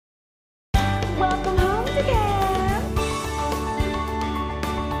Welcome home, DeKalb.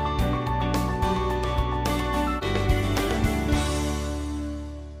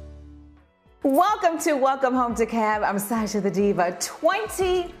 Welcome to Welcome Home DeKalb. I'm Sasha The Diva.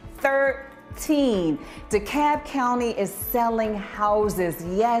 2013. DeKalb County is selling houses.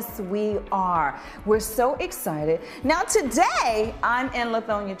 Yes, we are. We're so excited. Now today, I'm in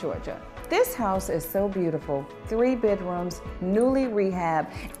Lithonia, Georgia. This house is so beautiful. 3 bedrooms, newly rehabbed.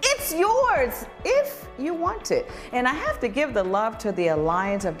 It's yours if you want it. And I have to give the love to the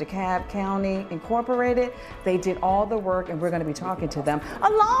Alliance of DeKalb County Incorporated. They did all the work, and we're going to be talking to them,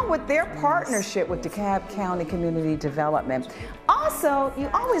 along with their partnership with DeKalb County Community Development. Also, you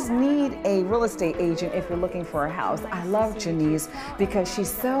always need a real estate agent if you're looking for a house. I love Janice because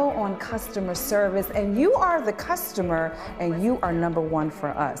she's so on customer service, and you are the customer, and you are #1 for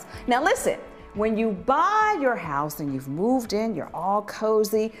us. Now listen, when you buy your house and you've moved in, you're all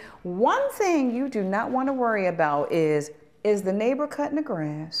cozy, one thing you do not want to worry about is the neighbor cutting the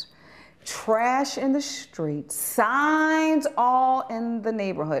grass, trash in the street, signs all in the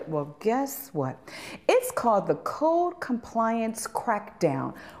neighborhood. Well, guess what? It's called the Code Compliance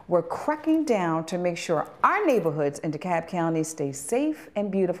Crackdown. We're cracking down to make sure our neighborhoods in DeKalb County stay safe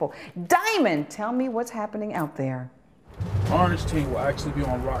and beautiful. Diamond, tell me what's happening out there. Orange team will actually be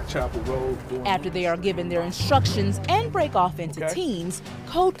on Rock Chapel Road. After they are given their instructions and break off into teams,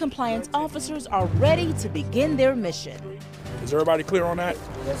 code compliance officers are ready to begin their mission. Is everybody clear on that?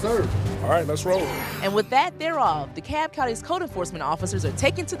 Yes, sir. All right, let's roll. And with that, they're off. DeKalb County's code enforcement officers are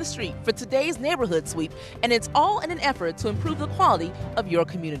taken to the street for today's neighborhood sweep, and it's all in an effort to improve the quality of your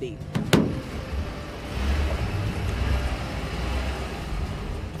community.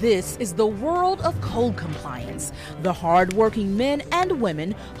 This is the world of code compliance, the hard-working men and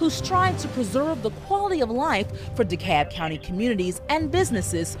women who strive to preserve the quality of life for DeKalb County communities and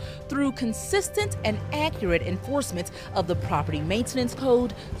businesses through consistent and accurate enforcement of the property maintenance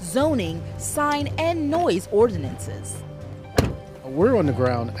code, zoning, sign, and noise ordinances. We're on the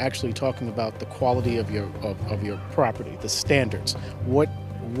ground actually talking about the quality of your property, the standards, what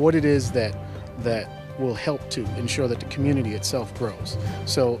it is that will help to ensure that the community itself grows.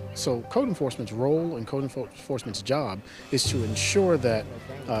 So code enforcement's role and code enforcement's job is to ensure that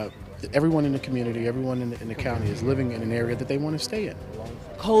everyone in the community, everyone in the county is living in an area that they want to stay in.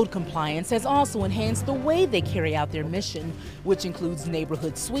 Code compliance has also enhanced the way they carry out their mission, which includes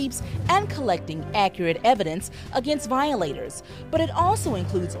neighborhood sweeps and collecting accurate evidence against violators. But it also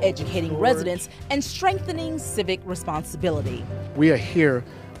includes educating residents and strengthening civic responsibility. We are here.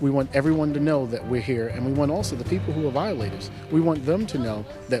 We want everyone to know that we're here, and we want also the people who are violators, we want them to know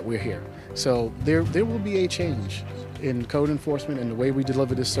that we're here. So there will be a change in code enforcement and the way we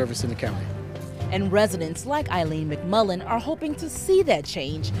deliver this service in the county. And residents like Eileen McMullen are hoping to see that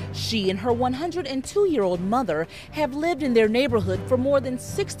change. She and her 102-year-old mother have lived in their neighborhood for more than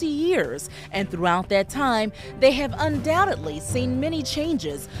 60 years. And throughout that time, they have undoubtedly seen many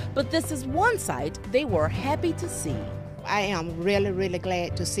changes. But this is one site they were happy to see. I am really, really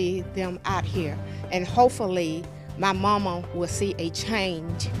glad to see them out here. And hopefully, my mama will see a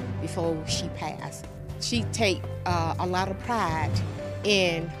change before she passed. She takes a lot of pride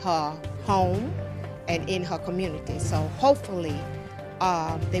in her home and in her community. So hopefully,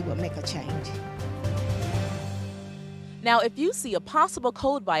 they will make a change. Now, if you see a possible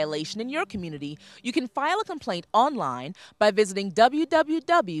code violation in your community, you can file a complaint online by visiting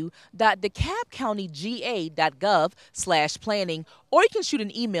www.dekabcountyga.gov/planning, or you can shoot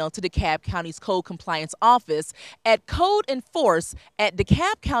an email to DeKalb County's Code Compliance Office at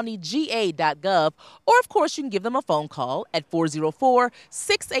codeenforce@dekabcountyga.gov, or of course you can give them a phone call at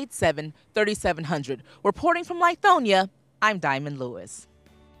 404-687-3700. Reporting from Lithonia, I'm Diamond Lewis.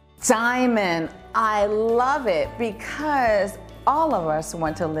 Diamond, I love it because all of us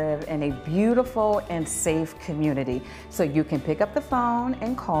want to live in a beautiful and safe community. So you can pick up the phone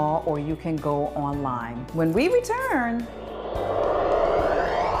and call, or you can go online. When we return,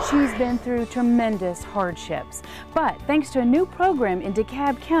 she's been through tremendous hardships, but thanks to a new program in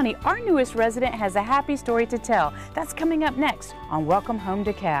DeKalb County, our newest resident has a happy story to tell. That's coming up next on Welcome Home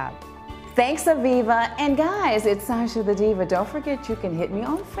DeKalb. thanks, Aviva. And guys, it's Sasha the Diva. Don't forget you can hit me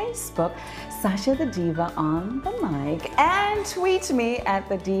on Facebook, Sasha the Diva on the mic, and tweet me at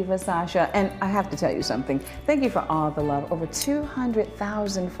the Diva Sasha. And I have to tell you something. Thank you for all the love. Over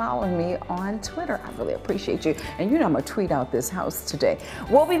 200,000 following me on Twitter. I really appreciate you. And you know I'm gonna tweet out this house today.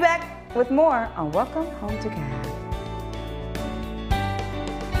 We'll be back with more on Welcome Home DeKalb.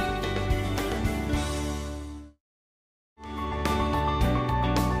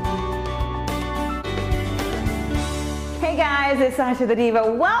 Hey guys, it's Sasha The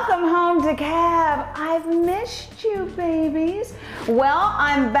Diva. Welcome home, DeKalb. I've missed you, babies. Well,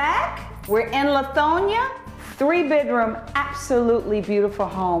 I'm back. We're in Lithonia. 3-bedroom, absolutely beautiful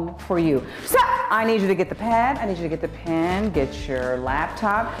home for you. So I need you to get the pad, I need you to get the pen, get your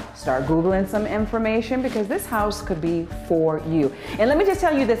laptop, start Googling some information because this house could be for you. And let me just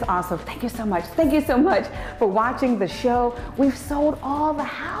tell you this also, thank you so much for watching the show. We've sold all the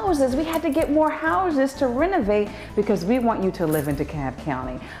houses. We had to get more houses to renovate because we want you to live in DeKalb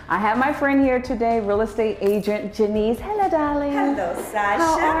County. I have my friend here today, real estate agent Janice. Hello, darling. Hello,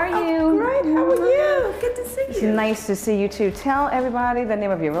 Sasha. How are you? Oh, great, how are you? Good to see you. It's nice to see you too. Tell everybody the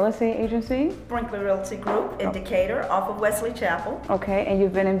name of your real estate agency. Brinkley Realty Group in Decatur off of Wesley Chapel. Okay, and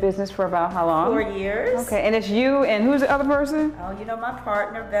you've been in business for about how long? 4 years. Okay, and it's you and who's the other person? Oh, you know my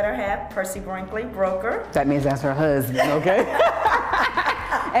partner, better half, Percy Brinkley, broker. That means that's her husband, okay?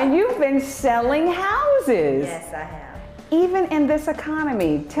 And you've been selling houses. Yes, I have. Even in this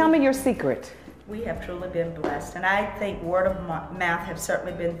economy. Tell me your secret. We have truly been blessed, and I think word of mouth have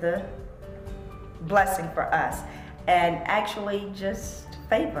certainly been the blessing for us, and actually just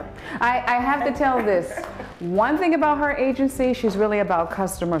favor. I have to tell this. One thing about her agency, she's really about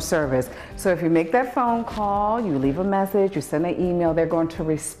customer service. So if you make that phone call, you leave a message, you send an email, they're going to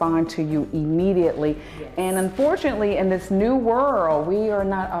respond to you immediately. Yes. And unfortunately, in this new world, we are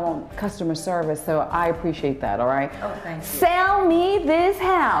not on customer service, so I appreciate that, all right? Oh, thank you. Sell me this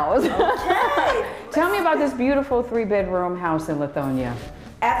house. Okay. Tell me about this beautiful 3-bedroom house in Lithonia.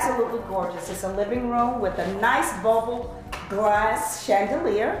 Absolutely gorgeous. It's a living room with a nice bubble glass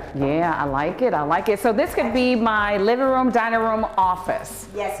chandelier. Yeah, I like it. I like it. So this could be my living room, dining room, office.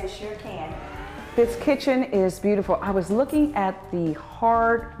 Yes, it sure can. This kitchen is beautiful. I was looking at the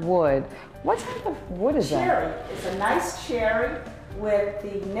hardwood. What type of wood is that? Cherry. It's a nice cherry with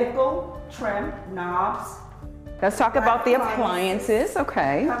the nickel trim knobs. Let's talk about the appliances.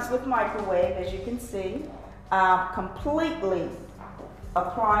 Okay. Comes with microwave, as you can see. Completely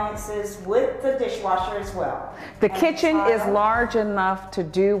appliances with the dishwasher as well. The kitchen is large enough to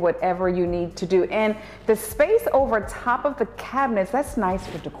do whatever you need to do. And the space over top of the cabinets, that's nice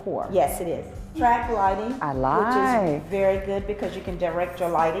for decor. Yes, it is. Track lighting, I like. which is very good because you can direct your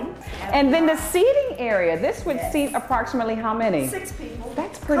lighting. And then the seating area, this would seat approximately how many? 6 people.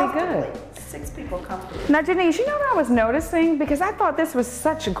 That's pretty good. 6 people comfortably. Now, Janice, you know what I was noticing? Because I thought this was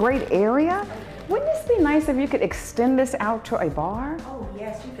such a great area. Wouldn't this be nice if you could extend this out to a bar? Oh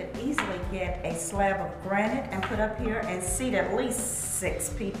yes, you could easily get a slab of granite and put up here and seat at least 6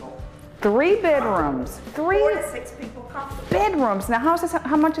 people. 3 bedrooms. 4 to 6 people comfortably. Bedrooms. Now,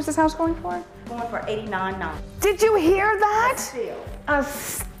 how much is this house going for? Going for $89.9. Did you hear that? A steal. A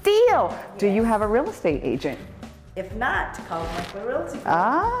steal. Yes. Do you have a real estate agent? If not, call Brinkley Realty.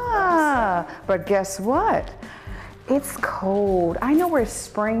 But guess what? It's cold. I know we're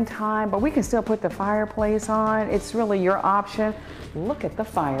springtime, but we can still put the fireplace on. It's really your option. Look at the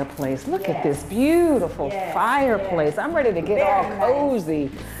fireplace. Look at this beautiful fireplace. I'm ready to get all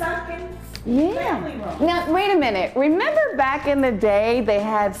cozy. Sunken family room. Now, wait a minute. Remember back in the day, they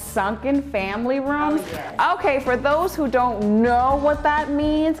had sunken family rooms? Oh, yes. Okay, for those who don't know what that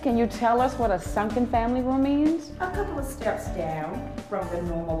means, can you tell us what a sunken family room means? A couple of steps down from the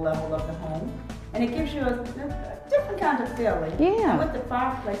normal level of the home. And it gives you a different kind of feeling. Yeah. And with the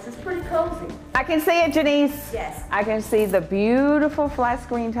fireplace, it's pretty cozy. I can see it, Janice. Yes. I can see the beautiful flat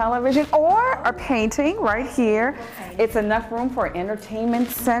screen television or a painting right here. It's enough room for an entertainment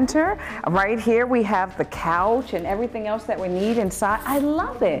center. Right here we have the couch and everything else that we need inside. I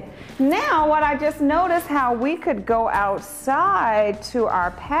love it. Now what I just noticed how we could go outside to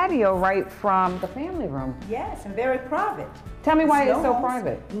our patio right from the family room. Yes, and very private. Tell me why it's so homes,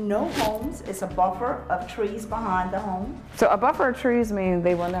 private. No homes. It's a buffer of trees behind the home. So a buffer of trees means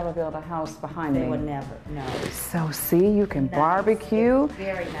they will never build a house behind me. They will never, no. So see, you can barbecue. It's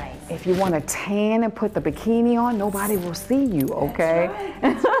very nice. If you want to tan and put the bikini on, nobody will see you, okay?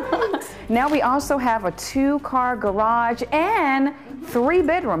 That's right. Now we also have a 2-car garage and 3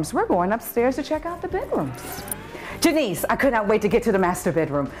 bedrooms. We're going upstairs to check out the bedrooms. Janice, I could not wait to get to the master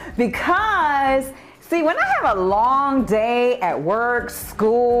bedroom because see, when I have a long day at work,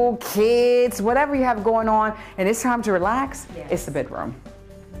 school, kids, whatever you have going on, and it's time to relax, it's the bedroom.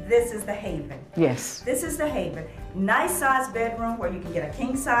 This is the haven. Yes. This is the haven. Nice size bedroom where you can get a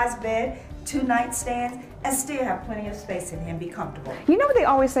king size bed, 2 nightstands, and still have plenty of space in here and be comfortable. You know what they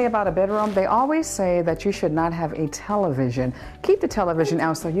always say about a bedroom? They always say that you should not have a television. Keep the television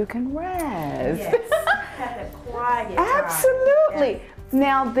out so you can rest. Yes. Have that quiet time. Absolutely. Yes.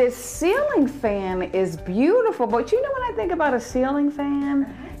 Now this ceiling fan is beautiful, but you know when I think about a ceiling fan?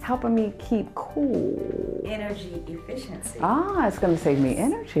 Helping me keep cool. energy efficiency. Ah, it's going to save me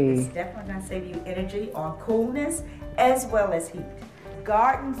energy. It's definitely going to save you energy on coolness as well as heat.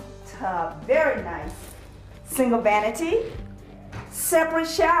 Garden tub, very nice. Single vanity, separate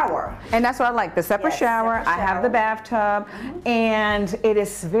shower. And that's what I like, the separate shower. I have the bathtub, and it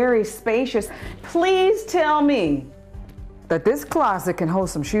is very spacious. Please tell me that this closet can hold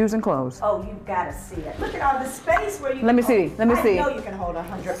some shoes and clothes. Oh, you've got to see it. Look at all the space where you Let me see. I know see. you can hold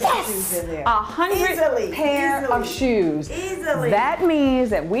 100 pair of shoes in there. 100 pair of shoes. Easily. That means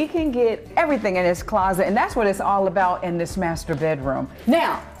that we can get everything in this closet, and that's what it's all about in this master bedroom.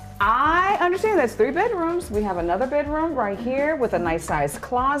 Now, I understand that's 3 bedrooms. We have another bedroom right here with a nice sized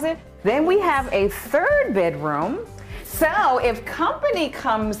closet. Then we have a 3rd bedroom. So if company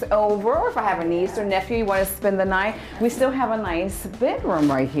comes over, or if I have a niece or nephew you want to spend the night, we still have a nice bedroom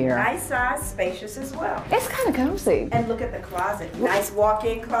right here. Nice size, spacious as well. It's kind of cozy. And look at the closet. Nice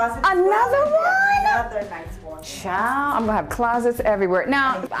walk-in closet. Another one? Another nice walk-in. Child, I'm gonna have closets everywhere.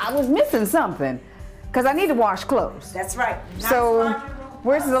 Now, I was missing something, because I need to wash clothes. That's right. Nice So, laundry room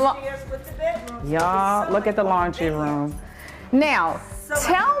where's the upstairs with the bedrooms. Y'all, look at the laundry room. Now,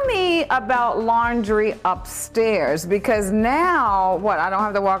 tell me about laundry upstairs, because now, what, I don't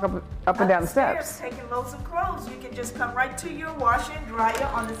have to walk up and down the steps. Taking loads of clothes, you can just come right to your washer and dryer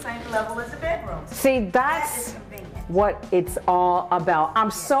on the same level as the bedroom. See, that's what it's all about.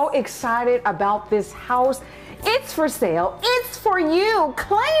 I'm so excited about this house. It's for sale. It's for you.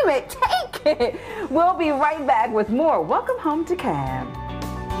 Claim it. Take it. We'll be right back with more. Welcome home to DeKalb.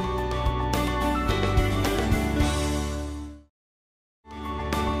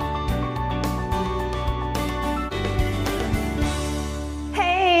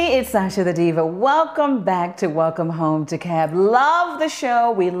 It's Sasha the Diva. Welcome back to Welcome Home to DeKalb. Love the show.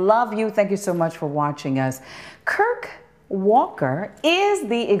 We love you. Thank you so much for watching us. Kirk Walker is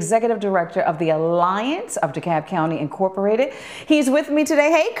the Executive Director of the Alliance of DeKalb County Incorporated. He's with me today.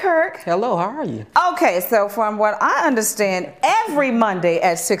 Hey, Kirk. Hello, how are you? Okay, so from what I understand, every Monday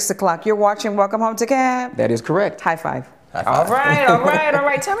at 6 o'clock, you're watching Welcome Home to DeKalb? That is correct. High five. All right, all right, all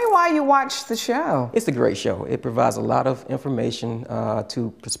right. Tell me why you watch the show. It's a great show. It provides a lot of information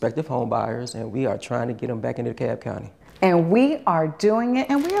to prospective home buyers, and we are trying to get them back into DeKalb County. And we are doing it,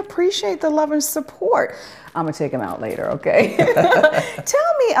 and we appreciate the love and support. I'm going to take them out later, okay?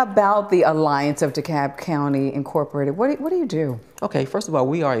 Tell me about the Alliance of DeKalb County Incorporated. What do you do? Okay, first of all,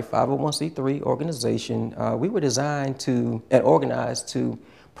 we are a 501c3 organization. We were designed to and organized to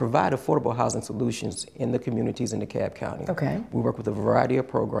provide affordable housing solutions in the communities in DeKalb County. Okay. We work with a variety of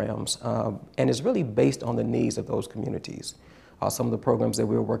programs, and it's really based on the needs of those communities. Some of the programs that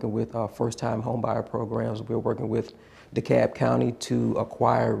we're working with are first-time homebuyer programs. We're working with DeKalb County to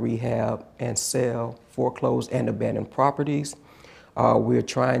acquire, rehab, and sell foreclosed and abandoned properties. We're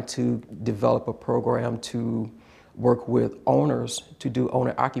trying to develop a program to work with owners to do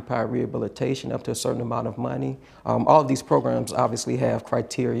owner-occupied rehabilitation up to a certain amount of money. All of these programs obviously have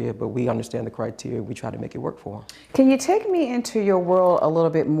criteria, but we understand the criteria. We try to make it work for them. Can you take me into your world a little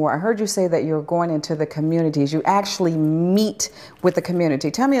bit more? I heard you say that you're going into the communities. You actually meet with the community.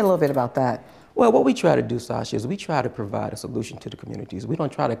 Tell me a little bit about that. Well, what we try to do, Sasha, is we try to provide a solution to the communities. We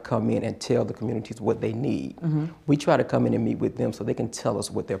don't try to come in and tell the communities what they need. We try to come in and meet with them so they can tell us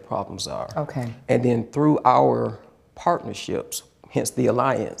what their problems are. Okay. And then through our partnerships, hence the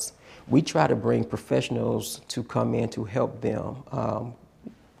Alliance, we try to bring professionals to come in to help them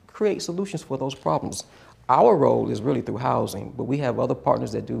create solutions for those problems. Our role is really through housing, but we have other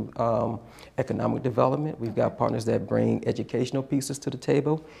partners that do economic development. We've got partners that bring educational pieces to the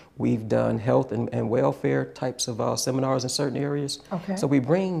table. We've done health and welfare types of seminars in certain areas. Okay. So we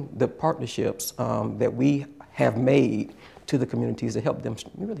bring the partnerships that we have made to the communities to help them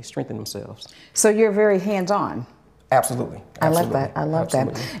really strengthen themselves. So you're very hands-on. Absolutely. I love that. I love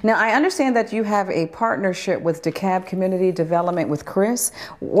that. Now, I understand that you have a partnership with DeKalb Community Development with Chris.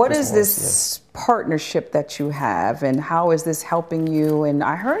 What is this partnership that you have, and how is this helping you? And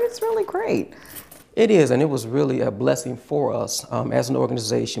I heard it's really great. It is, and it was really a blessing for us. As an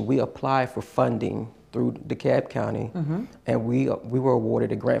organization, we applied for funding through DeKalb County, and we were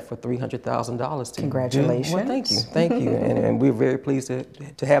awarded a grant for $300,000. Congratulations. Well, thank you, and we're very pleased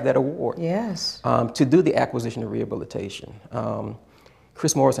to have that award. Yes. To do the acquisition and rehabilitation.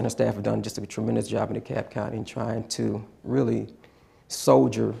 Chris Morris and her staff have done just a tremendous job in DeKalb County in trying to really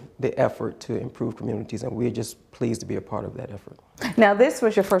soldier the effort to improve communities, and we're just pleased to be a part of that effort. Now, this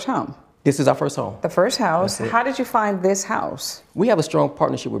was your first home? This is our first home. The first house. How did you find this house? We have a strong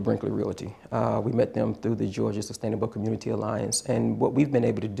partnership with Brinkley Realty. We met them through the Georgia Sustainable Community Alliance, and what we've been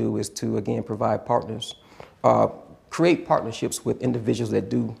able to do is to, again, provide partners, create partnerships with individuals that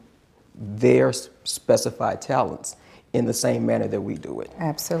do their specified talents in the same manner that we do it.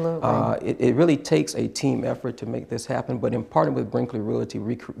 Absolutely. It really takes a team effort to make this happen, but in partnering with Brinkley Realty,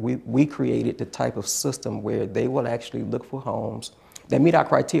 we created the type of system where they will actually look for homes that meet our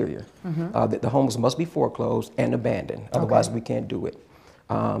criteria. That the homes must be foreclosed and abandoned, otherwise we can't do it.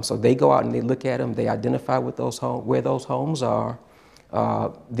 So they go out and they look at them, they identify what where those homes are,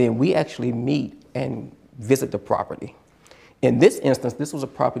 then we actually meet and visit the property. In this instance, this was a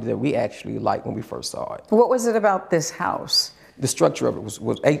property that we actually liked when we first saw it. What was it about this house? The structure of it was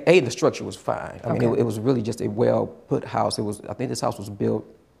the structure was fine. I mean, it was really just a well-put house. I think this house was built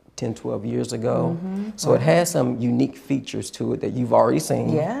 10, 12 years ago. So it has some unique features to it that you've already seen.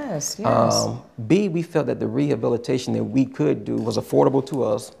 Yes, yes. B, we felt that the rehabilitation that we could do was affordable to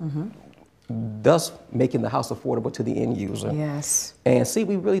us, thus making the house affordable to the end user. Yes. And C,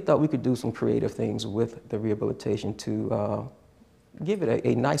 we really thought we could do some creative things with the rehabilitation to give it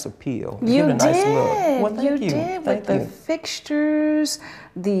a nice appeal. You give it a nice did. Look. Well, You did with the fixtures,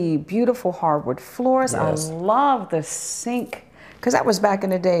 the beautiful hardwood floors. Yes. I love the sink. Because that was back in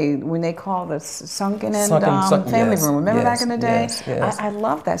the day when they called the sunken end family room. Remember back in the day? Yes. I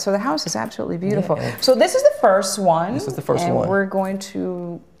love that. So the house is absolutely beautiful. Yeah. So this is the first one. This is the first one. one. And we're going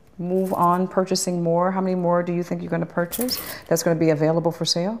to move on purchasing more. How many more do you think you're going to purchase that's going to be available for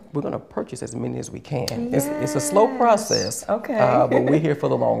sale? We're going to purchase as many as we can. Yes. It's a slow process. Okay. But we're here for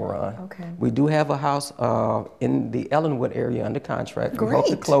the long run. Okay. We do have a house in the Ellenwood area under contract. Great. We hope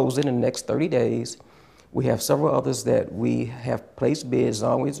to close it in the next 30 days. We have several others that we have placed bids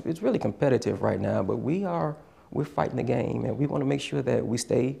on. It's really competitive right now, but we're fighting the game, and we want to make sure that we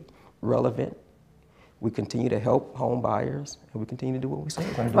stay relevant. We continue to help home buyers, and we continue to do what we say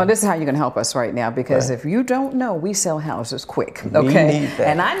we're going to do. Well, this is how you're going to help us right now, because if you don't know, we sell houses quick, okay? We need that.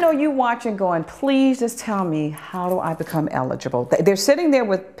 And I know you watching going, please just tell me, how do I become eligible? They're sitting there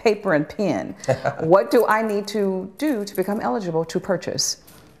with paper and pen. What do I need to do to become eligible to purchase?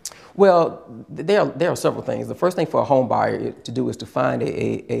 Well, there are several things. The first thing for a home buyer to do is to find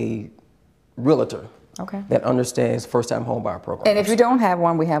a realtor that understands first-time home buyer programs. And if you don't have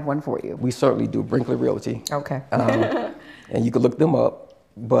one, we have one for you. We certainly do, Brinkley Realty. Okay. And you can look them up.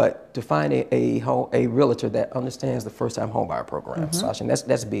 But to find a realtor that understands the first-time home buyer program, Sasha, and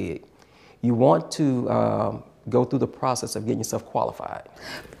that's big. You want to go through the process of getting yourself qualified.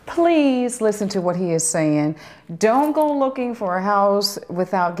 Please listen to what he is saying. Don't go looking for a house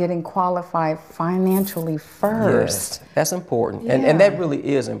without getting qualified financially first. Yes, that's important. Yeah. And that really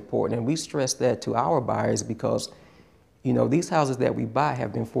is important. And we stress that to our buyers because, you know, these houses that we buy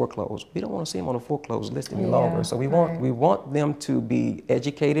have been foreclosed. We don't want to see them on a foreclosed list any longer. So we want them to be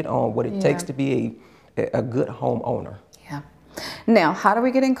educated on what it takes to be a good homeowner. Yeah. Now, how do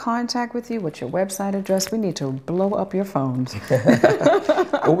we get in contact with you? What's your website address? We need to blow up your phones.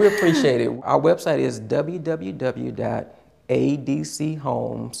 Well, we appreciate it. Our website is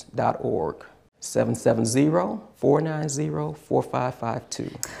www.adchomes.org.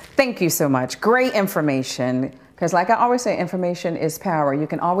 770-490-4552. Thank you so much. Great information. Because like I always say, information is power. You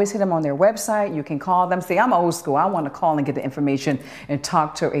can always hit them on their website. You can call them. See, I'm old school. I want to call and get the information and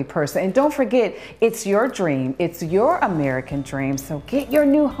talk to a person. And don't forget, it's your dream. It's your American dream. So get your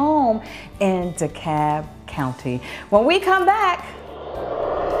new home in DeKalb County. When we come back.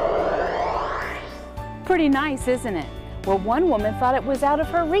 Pretty nice, isn't it? Well, one woman thought it was out of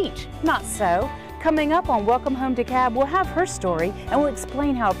her reach. Not so. Coming up on Welcome Home DeKalb, we'll have her story and we'll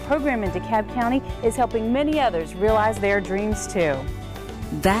explain how a program in DeKalb County is helping many others realize their dreams too.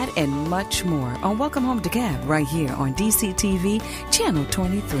 That and much more on Welcome Home DeKalb right here on DCTV Channel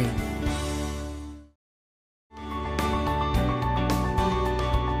 23.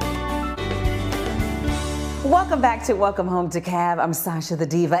 Welcome back to Welcome Home DeKalb. I'm Sasha The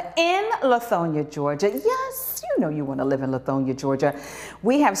Diva in Lithonia, Georgia. Yes, you know you want to live in Lithonia, Georgia.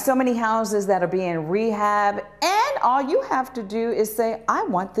 We have so many houses that are being rehabbed, and all you have to do is say, I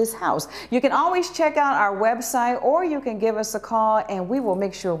want this house. You can always check out our website, or you can give us a call, and we will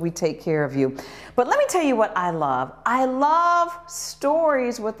make sure we take care of you. But let me tell you what I love. I love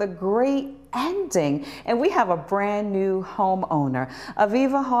stories with a great ending, and we have a brand new homeowner.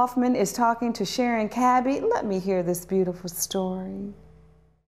 Aviva Hoffman is talking to Sharon Cabby. Let me hear this beautiful story.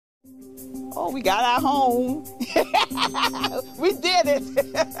 Oh, we got our home. We did it.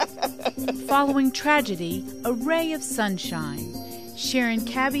 Following tragedy, a ray of sunshine. Sharon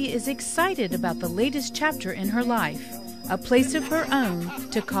Cabby is excited about the latest chapter in her life, a place of her own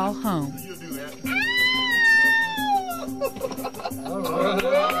to call home.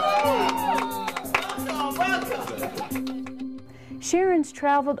 Sharon's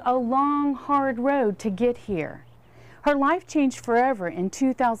traveled a long, hard road to get here. Her life changed forever in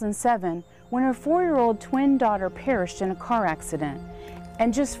 2007 when her 4-year-old twin daughter perished in a car accident.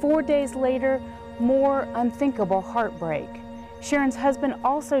 And just 4 days later, more unthinkable heartbreak. Sharon's husband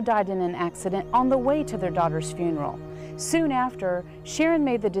also died in an accident on the way to their daughter's funeral. Soon after, Sharon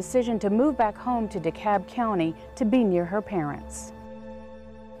made the decision to move back home to DeKalb County to be near her parents.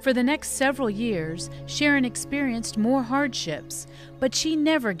 For the next several years, Sharon experienced more hardships, but she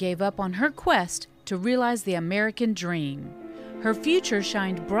never gave up on her quest to realize the American dream. Her future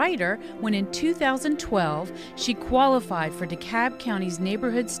shined brighter when in 2012, she qualified for DeKalb County's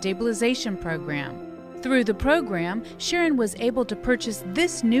Neighborhood Stabilization Program. Through the program, Sharon was able to purchase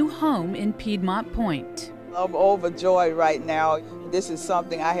this new home in Piedmont Point. I'm overjoyed right now. This is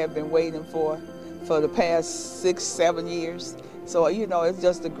something I have been waiting for the past 6-7 years. So, you know, it's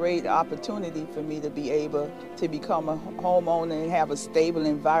just a great opportunity for me to be able to become a homeowner and have a stable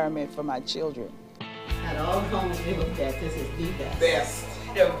environment for my children. Out of all the homes we looked at, this is the best. Best.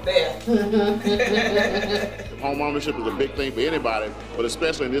 The best. Home ownership is a big thing for anybody, but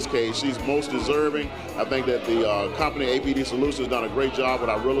especially in this case, she's most deserving. I think that the company APD Solutions has done a great job with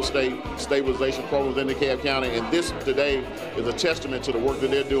our real estate stabilization programs in DeKalb County, and this today is a testament to the work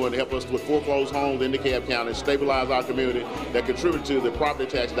that they're doing to help us with foreclosed homes in DeKalb County, stabilize our community, that contribute to the property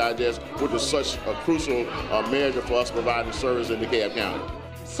tax digest, which is such a crucial measure for us providing service in DeKalb County.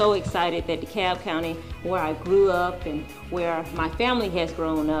 So excited that DeKalb County, where I grew up and where my family has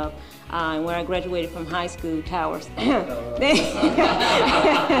grown up, and where I graduated from high school, Towers.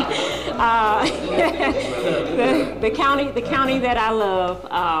 the county that I love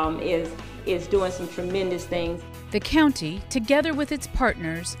is doing some tremendous things. The county, together with its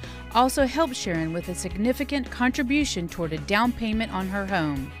partners, also helped Sharon with a significant contribution toward a down payment on her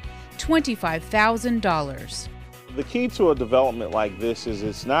home, $25,000. The key to a development like this is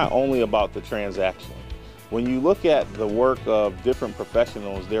it's not only about the transaction. When you look at the work of different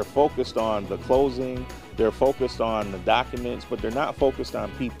professionals, they're focused on the closing, they're focused on the documents, but they're not focused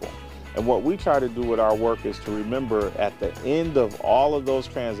on people. And what we try to do with our work is to remember at the end of all of those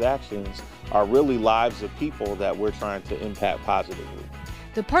transactions are really lives of people that we're trying to impact positively.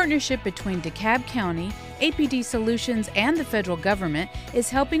 The partnership between DeKalb County, APD Solutions, and the federal government is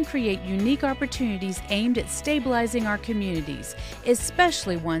helping create unique opportunities aimed at stabilizing our communities,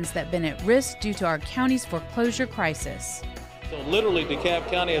 especially ones that have been at risk due to our county's foreclosure crisis. So literally, DeKalb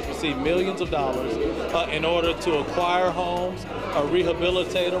County has received millions of dollars in order to acquire homes,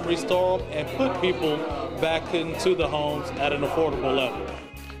 rehabilitate them, restore them, and put people back into the homes at an affordable level.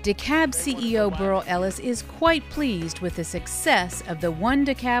 DeKalb CEO Burrell Ellis is quite pleased with the success of the ONE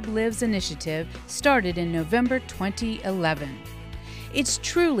DeKalb Lives initiative started in November 2011. It's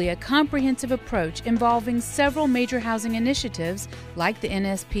truly a comprehensive approach involving several major housing initiatives like the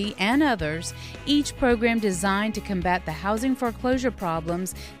NSP and others, each program designed to combat the housing foreclosure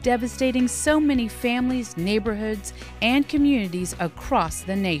problems devastating so many families, neighborhoods, and communities across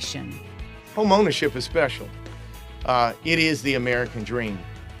the nation. Home ownership is special. It is the American dream.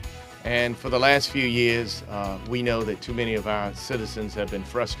 And for the last few years, we know that too many of our citizens have been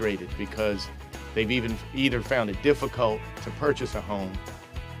frustrated because they've either found it difficult to purchase a home,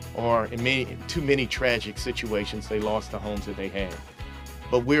 or in too many tragic situations, they lost the homes that they had.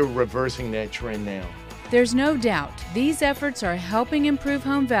 But we're reversing that trend now. There's no doubt these efforts are helping improve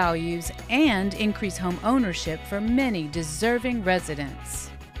home values and increase home ownership for many deserving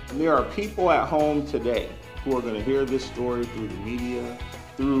residents. There are people at home today who are going to hear this story through the media,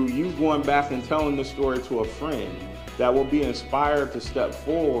 through you going back and telling the story to a friend, that will be inspired to step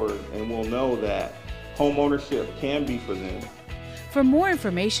forward and will know that home ownership can be for them. For more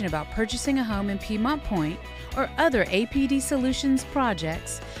information about purchasing a home in Piedmont Point or other APD Solutions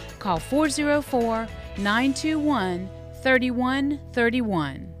projects, call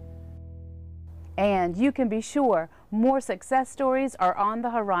 404-921-3131. And you can be sure more success stories are on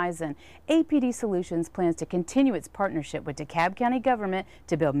the horizon. APD Solutions plans to continue its partnership with DeKalb County government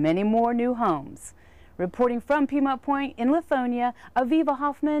to build many more new homes. Reporting from Piedmont Point in Lithonia, Aviva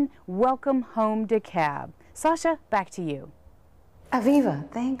Hoffman, welcome home DeKalb. Sasha, back to you. Aviva,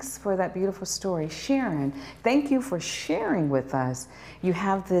 thanks for that beautiful story. Sharon, thank you for sharing with us. You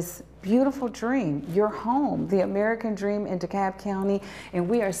have this beautiful dream, your home, the American dream in DeKalb County, and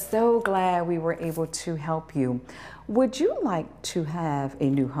we are so glad we were able to help you. Would you like to have a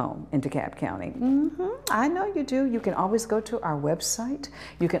new home in DeKalb County? I know you do. You can always go to our website.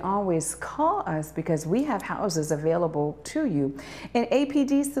 You can always call us because we have houses available to you. In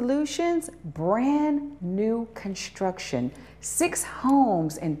APD Solutions, brand new construction. 6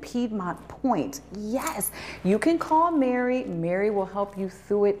 homes in Piedmont Point. Yes, you can call Mary. Mary will help you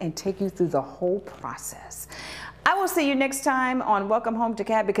through it and take you through the whole process. I will see you next time on Welcome Home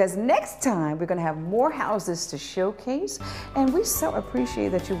DeKalb, because next time we're going to have more houses to showcase, and we so appreciate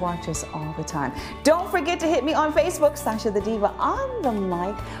that you watch us all the time. Don't forget to hit me on Facebook, Sasha The Diva on the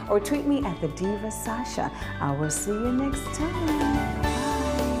mic, or tweet me at The Diva Sasha. I will see you next time.